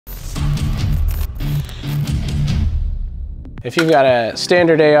If you've got a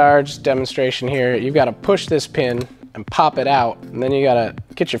standard AR, just demonstration here, you've got to push this pin and pop it out, and then you gotta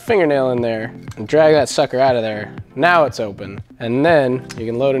get your fingernail in there and drag that sucker out of there. Now it's open, and then you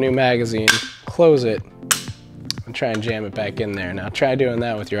can load a new magazine, close it, and try and jam it back in there. Now try doing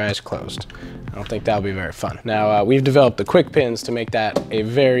that with your eyes closed. I don't think that'll be very fun. Now we've developed the quick pins to make that a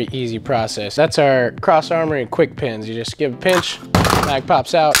very easy process. That's our Cross Armory quick pins. You just give a pinch, mag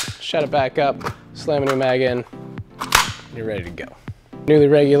pops out, shut it back up, slam a new mag in, you're ready to go. Newly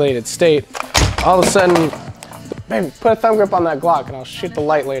regulated state. All of a sudden, baby, put a thumb grip on that Glock and I'll shoot the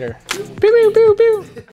light later. Pew, pew, pew, pew.